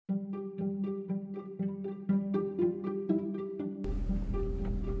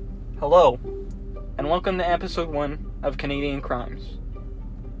Hello, and welcome to episode 1 of Canadian Crimes.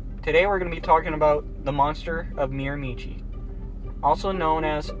 Today we're going to be talking about the monster of Miramichi, also known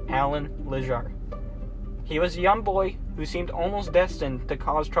as Alain Léger. He was a young boy who seemed almost destined to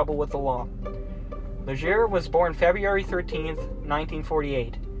cause trouble with the law. Léger was born February 13th,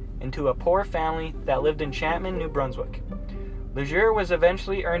 1948, into a poor family that lived in Chapman, New Brunswick. Léger was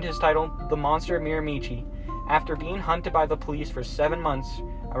eventually earned his title, the Monster of Miramichi, after being hunted by the police for 7 months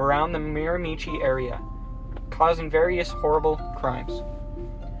around the Miramichi area, causing various horrible crimes.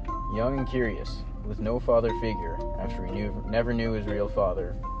 Young and curious, with no father figure after he never knew his real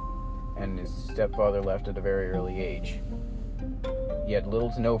father, and his stepfather left at a very early age. He had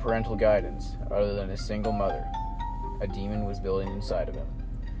little to no parental guidance other than his single mother. A demon was building inside of him.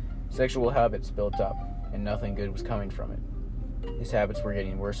 Sexual habits built up, and nothing good was coming from it. His habits were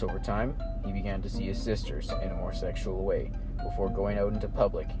getting worse over time. He began to see his sisters in a more sexual way before going out into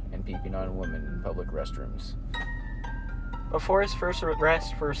public and peeping on women in public restrooms. Before his first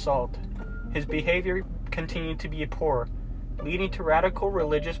arrest for assault, his behavior continued to be poor, leading to radical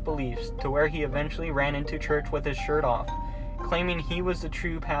religious beliefs to where he eventually ran into church with his shirt off, claiming he was the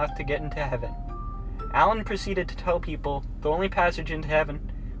true path to get into heaven. Alain proceeded to tell people the only passage into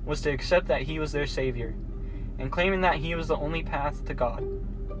heaven was to accept that he was their savior, and claiming that he was the only path to God.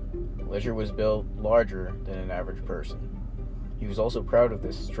 Léger was built larger than an average person. He was also proud of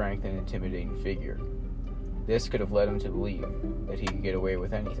this strength and intimidating figure. This could have led him to believe that he could get away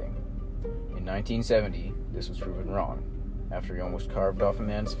with anything. In 1970, this was proven wrong, after he almost carved off a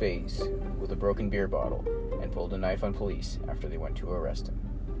man's face with a broken beer bottle and pulled a knife on police after they went to arrest him.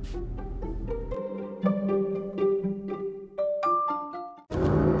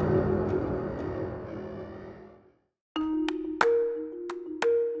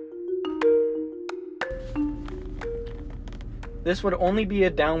 This would only be a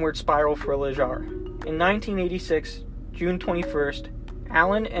downward spiral for Léger. In 1986, June 21st,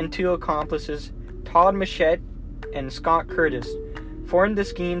 Alain and 2 accomplices, Todd Machette and Scott Curtis, formed the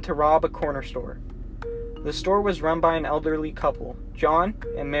scheme to rob a corner store. The store was run by an elderly couple, John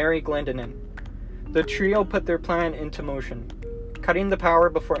and Mary Glendinning. The trio put their plan into motion, cutting the power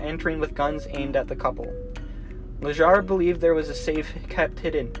before entering with guns aimed at the couple. Léger believed there was a safe kept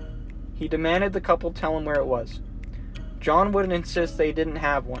hidden. He demanded the couple tell him where it was. John would insist they didn't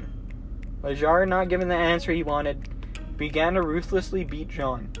have one. Léger, not given the answer he wanted, began to ruthlessly beat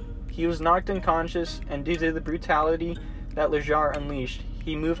John. He was knocked unconscious, and due to the brutality that Léger unleashed,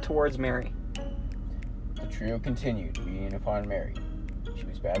 he moved towards Mary. The trio continued beating upon Mary. She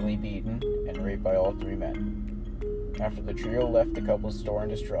was badly beaten and raped by all 3 men. After the trio left the couple's store in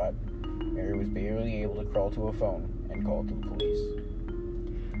distraught, Mary was barely able to crawl to a phone and call to the police.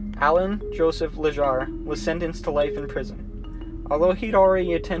 Alain Joseph Léger was sentenced to life in prison. Although he'd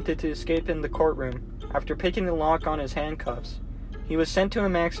already attempted to escape in the courtroom after picking the lock on his handcuffs, he was sent to a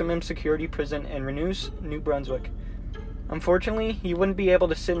maximum security prison in Renous, New Brunswick. Unfortunately, he wouldn't be able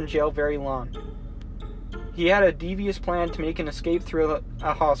to sit in jail very long. He had a devious plan to make an escape through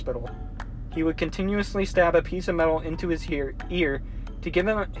a hospital. He would continuously stab a piece of metal into his ear to give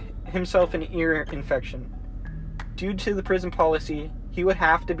himself an ear infection. Due to the prison policy, he would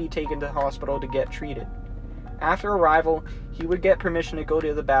have to be taken to the hospital to get treated. After arrival, he would get permission to go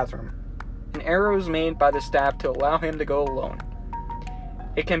to the bathroom. An error was made by the staff to allow him to go alone.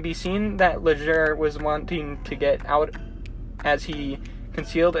 It can be seen that Léger was wanting to get out as he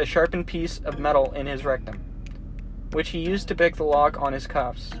concealed a sharpened piece of metal in his rectum, which he used to pick the lock on his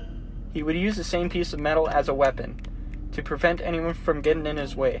cuffs. He would use the same piece of metal as a weapon to prevent anyone from getting in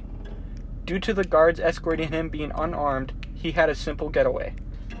his way. Due to the guards escorting him being unarmed, he had a simple getaway.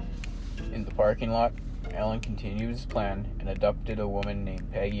 In the parking lot, Alain continued his plan and abducted a woman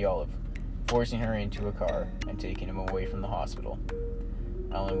named Peggy Olive, forcing her into a car and taking him away from the hospital.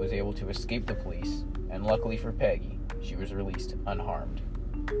 Alain was able to escape the police, and luckily for Peggy, she was released unharmed.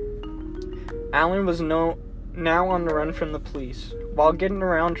 Alain was now on the run from the police. While getting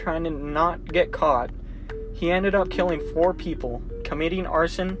around trying to not get caught, he ended up killing 4 people, committing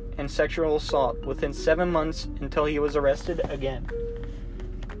arson and sexual assault within 7 months until he was arrested again.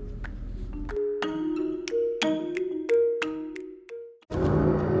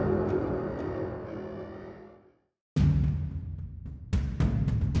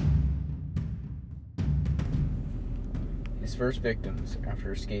 His first victims,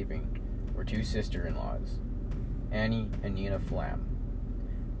 after escaping, were 2 sister-in-laws, Annie and Nina Flam.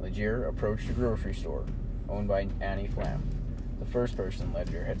 Léger approached a grocery store owned by Annie Flam, the first person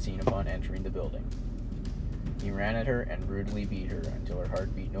Léger had seen upon entering the building. He ran at her and brutally beat her until her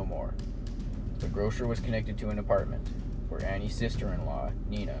heart beat no more. The grocer was connected to an apartment. where Annie's sister-in-law,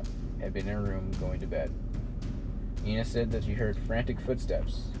 Nina, had been in her room going to bed. Nina said that she heard frantic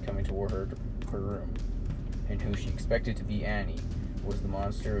footsteps coming toward her room, and who she expected to be Annie was the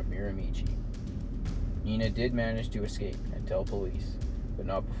monster of Miramichi. Nina did manage to escape and tell police, but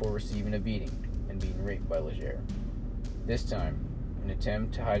not before receiving a beating and being raped by Leger. This time, in an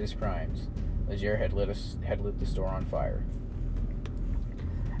attempt to hide his crimes, Leger had lit the store on fire.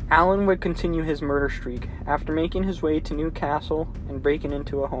 Alan would continue his murder streak after making his way to Newcastle and breaking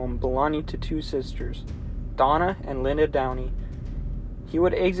into a home belonging to two sisters, Donna and Linda Downey. He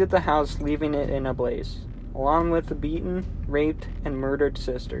would exit the house, leaving it in a blaze, along with the beaten, raped, and murdered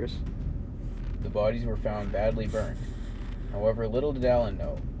sisters. The bodies were found badly burned. However, little did Alan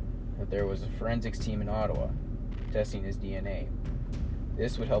know that there was a forensics team in Ottawa testing his DNA.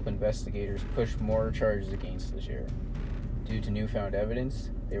 This would help investigators push more charges against Leger. Due to newfound evidence,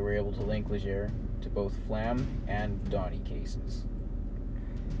 they were able to link Leger to both Flam and Donnie cases.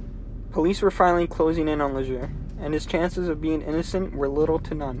 Police were finally closing in on Leger, and his chances of being innocent were little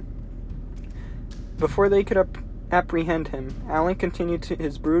to none. Before they could apprehend him, Alan continued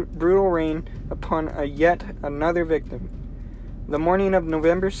his brutal reign upon yet another victim. The morning of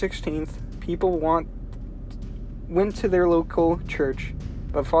November 16th, people went to their local church,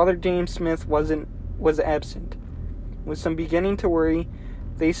 but Father James Smith was absent. With some beginning to worry,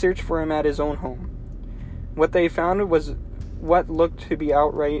 they searched for him at his own home. What they found was what looked to be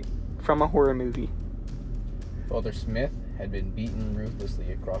outright from a horror movie. Father Smith had been beaten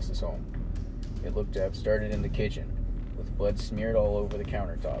ruthlessly across his home. It looked to have started in the kitchen, with blood smeared all over the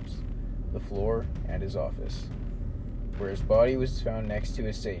countertops, the floor, and his office. Where his body was found next to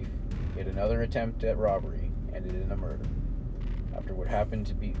his safe, yet another attempt at robbery ended in a murder. After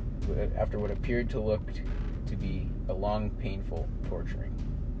what appeared to look to be a long, painful torturing.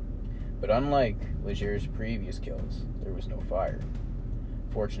 But unlike Leger's previous kills, there was no fire.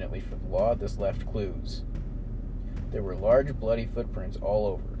 Fortunately for the law, this left clues. There were large bloody footprints all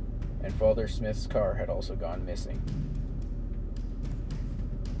over, and Father Smith's car had also gone missing.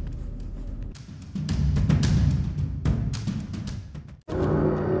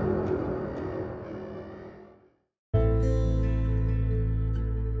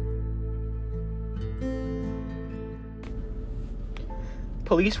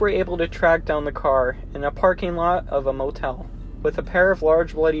 Police were able to track down the car in a parking lot of a motel, with a pair of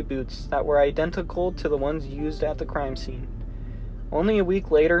large bloody boots that were identical to the ones used at the crime scene. Only a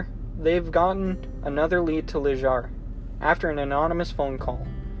week later, they've gotten another lead to Leger, after an anonymous phone call.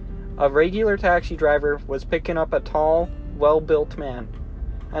 A regular taxi driver was picking up a tall, well-built man.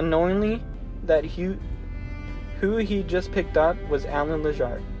 Unknowingly, who he just picked up was Alan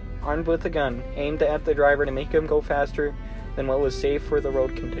Leger, armed with a gun aimed at the driver to make him go faster than what was safe for the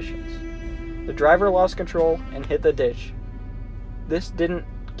road conditions. The driver lost control and hit the ditch. This didn't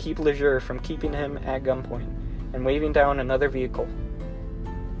keep Leger from keeping him at gunpoint and waving down another vehicle.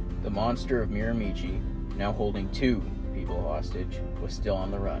 The monster of Miramichi, now holding 2 people hostage, was still on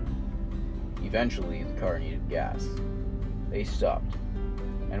the run. Eventually, the car needed gas. They stopped,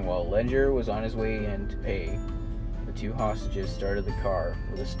 and while Leger was on his way in to pay, the 2 hostages started the car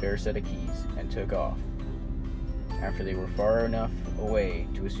with a spare set of keys and took off. After they were far enough away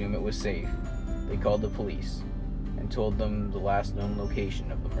to assume it was safe, they called the police and told them the last known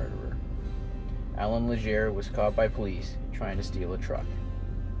location of the murderer. Alan Leger was caught by police trying to steal a truck.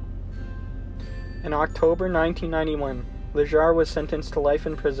 In October 1991, Leger was sentenced to life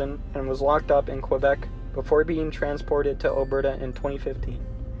in prison and was locked up in Quebec before being transported to Alberta in 2015.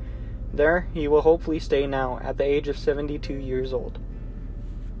 There, he will hopefully stay now at the age of 72 years old.